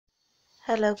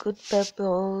Hello, good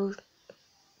people.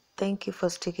 Thank you for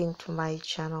sticking to my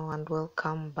channel and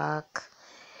welcome back.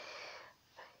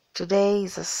 Today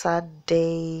is a sad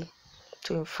day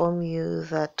to inform you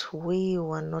that we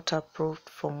were not approved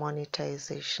for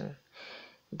monetization.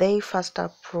 They first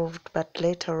approved, but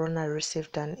later on I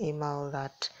received an email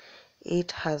that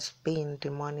it has been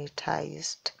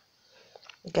demonetized.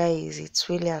 Guys, it's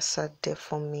really a sad day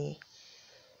for me.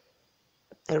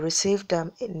 I received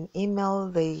an email.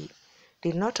 They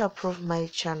did not approve my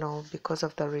channel because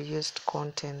of the reused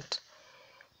content.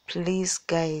 Please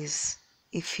guys,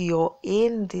 if you're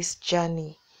in this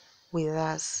journey with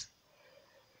us,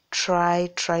 try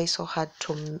so hard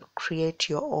to create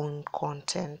your own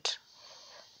content.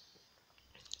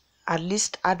 At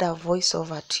least add a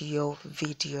voiceover to your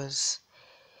videos.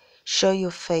 Show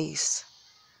your face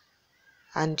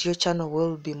and your channel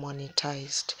will be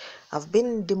monetized. I've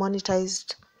been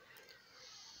demonetized.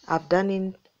 I've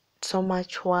done so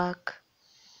much work.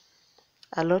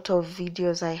 A lot of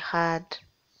videos I had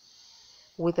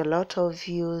with a lot of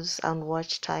views and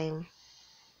watch time,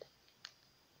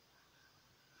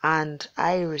 and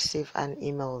I received an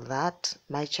email that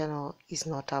my channel is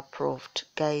not approved.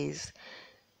 Guys,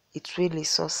 it's really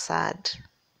so sad.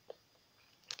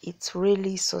 It's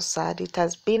really so sad. It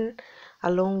has been a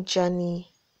long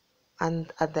journey,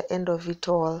 and at the end of it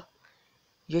all,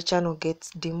 your channel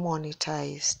gets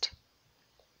demonetized.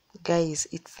 Guys,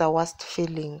 it's the worst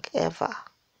feeling ever.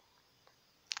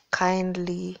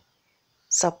 Kindly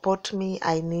support me.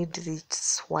 I need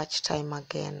this watch time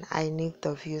again. I need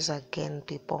the views again,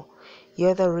 people.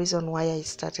 You're the reason why I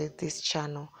started this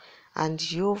channel, and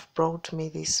you've brought me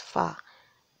this far.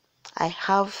 I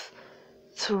have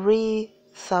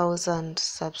 3,000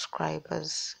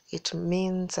 subscribers. It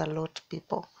means a lot,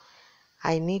 people.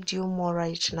 I need you more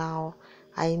right now.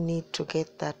 I need to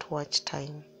get that watch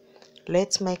time.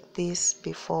 Let's make this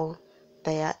before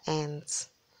the year ends.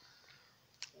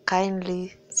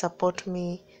 Kindly support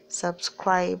me,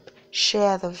 subscribe,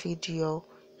 share the video,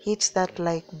 hit that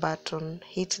like button,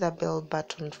 hit the bell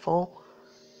button for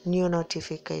new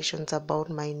notifications about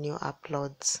my new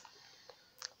uploads.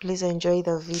 Please enjoy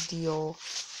the video,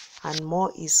 and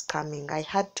more is coming. I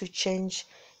had to change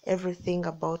everything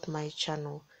about my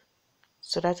channel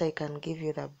so that I can give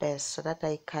you the best, so that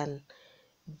I can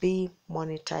be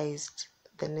monetized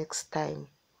the next time.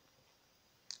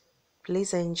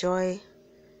 Please enjoy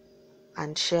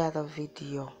and share the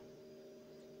video.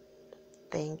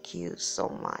 Thank you so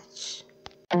much.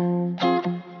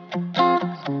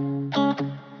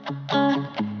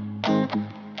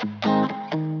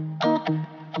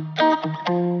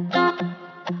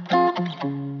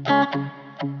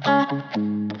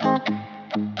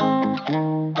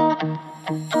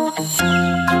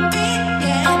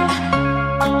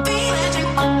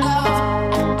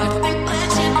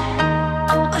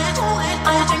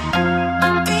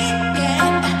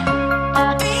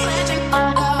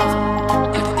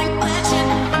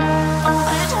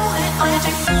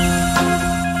 Magic.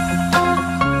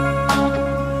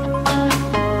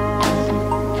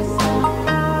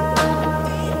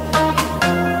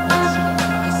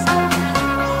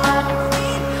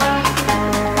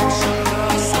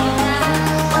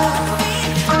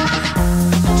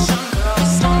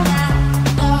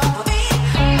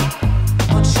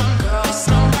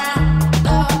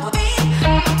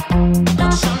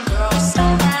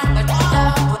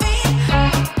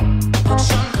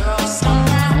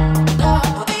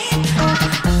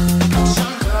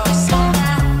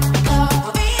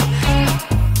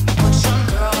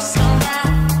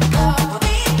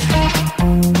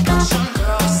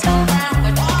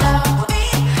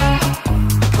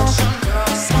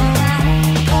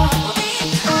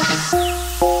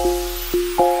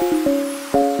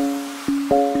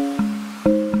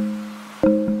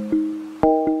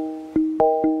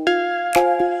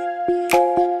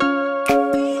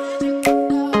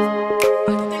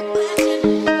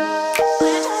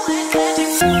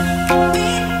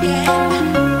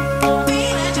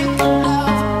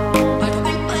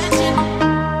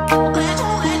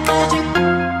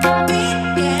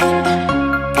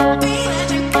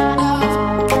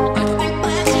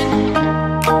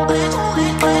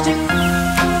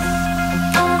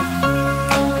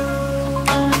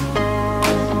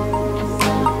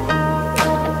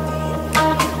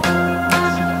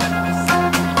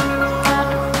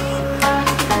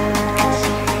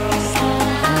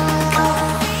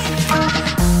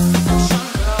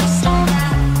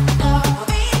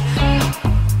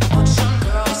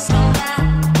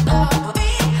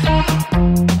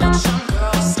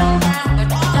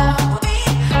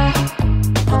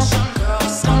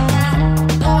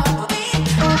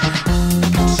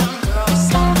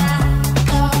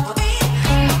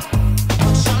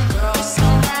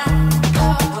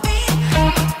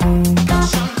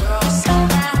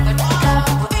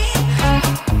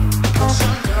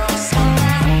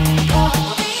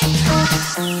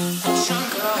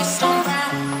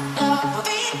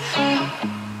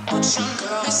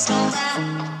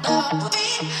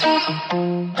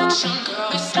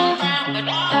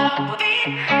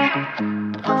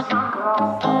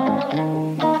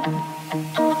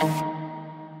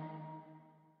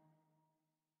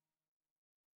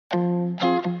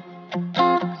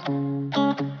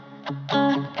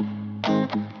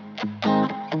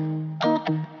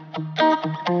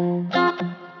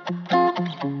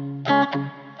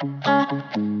 Some girls